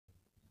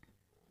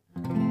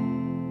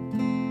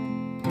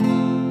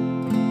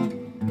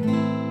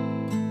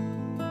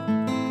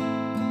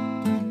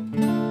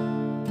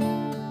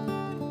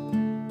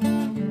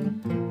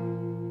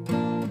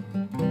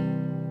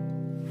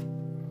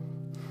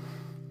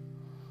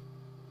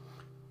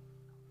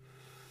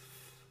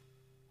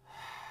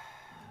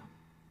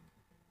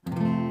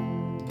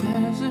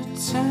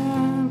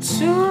time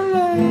to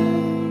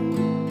learn,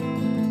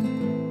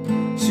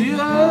 to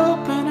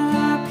open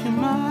up your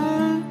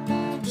mind,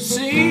 to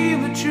see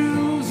the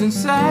truth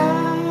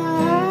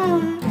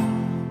inside.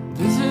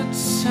 There's a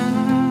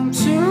time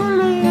to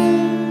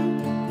learn,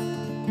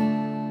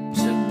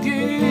 to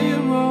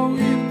give what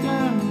we've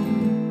got.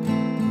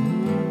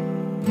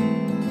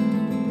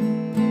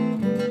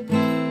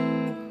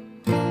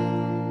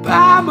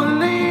 I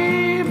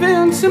believe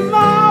in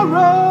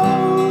tomorrow.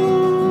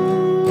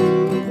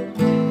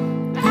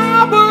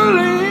 I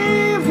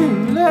believe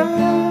in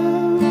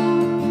love.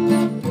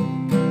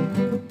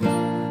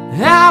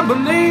 I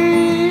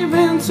believe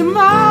in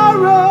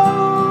tomorrow.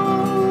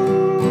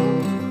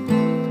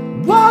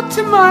 What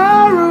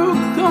tomorrow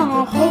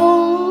gonna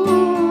hold?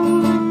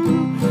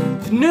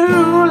 The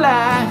new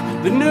life,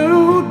 the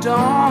new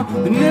dawn,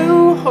 the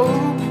new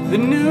hope, the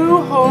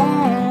new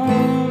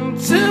home.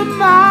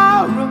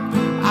 Tomorrow,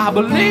 I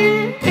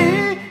believe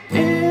in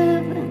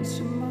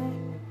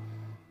tomorrow.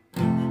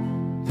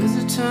 There's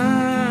a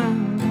time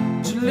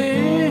to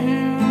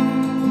live,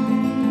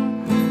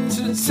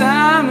 to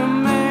time to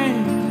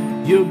make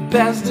your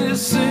best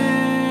decision.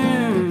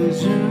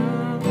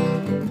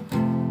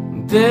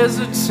 There's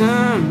a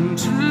time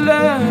to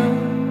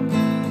learn,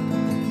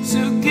 to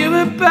give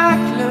it back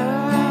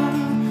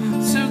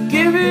love, to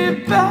give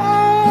it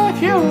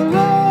back your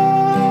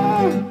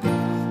love.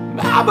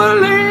 I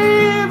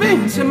believe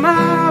in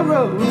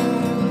tomorrow.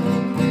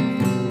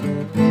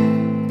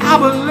 I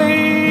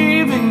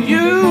believe in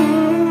you.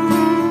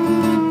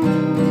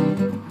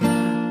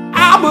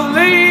 I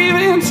believe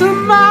in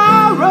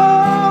tomorrow.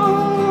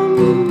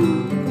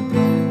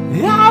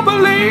 I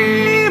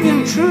believe in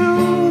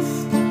truth.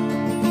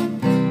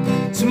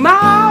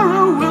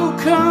 Tomorrow will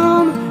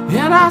come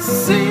and our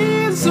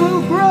seeds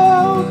will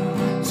grow.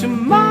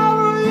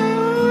 Tomorrow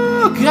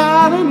you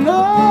gotta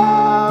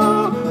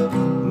know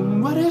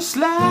what this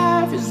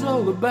life is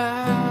all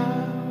about.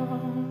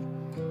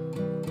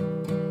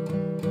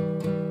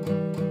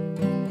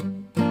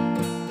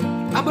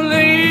 I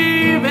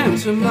believe in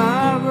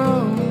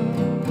tomorrow.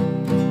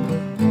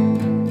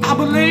 I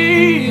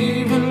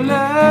believe in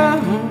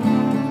love.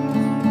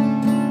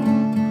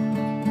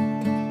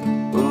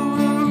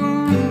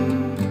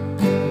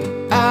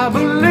 I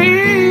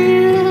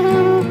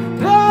believe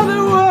that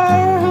the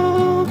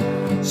world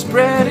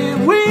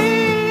spreading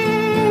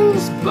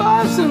wings,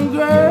 boys and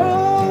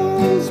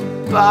girls,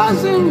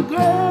 boys and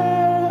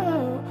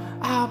girls.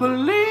 I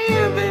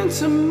believe in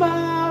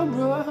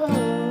tomorrow.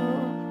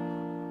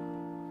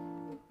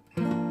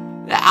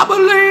 I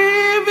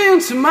believe in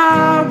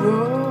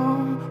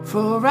tomorrow,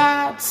 for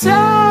our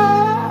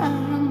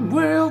time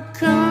will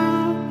come.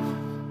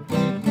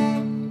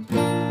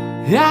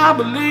 I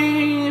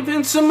believe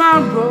in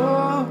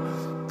tomorrow,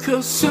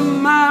 'cause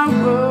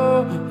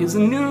tomorrow is a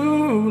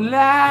new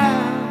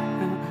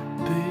life,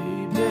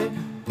 baby.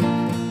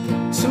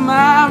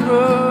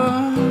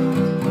 Tomorrow,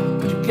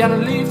 you gotta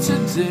leave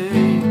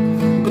today,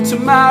 but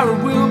tomorrow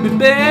will be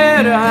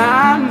better,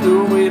 I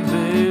know it,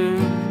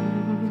 baby.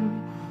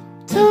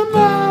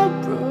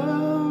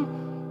 Tomorrow,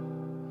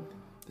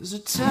 there's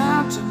a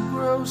time to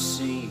grow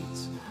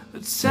seeds, a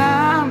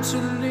time to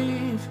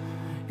live.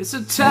 It's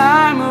a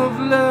time of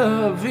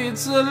love,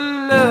 it's a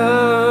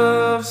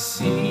love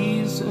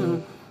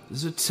season.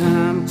 There's a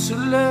time to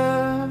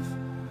love,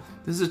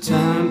 there's a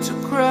time to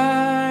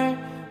cry,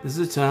 there's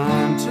a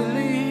time to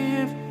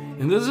live,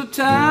 and there's a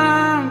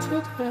time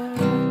to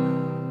die.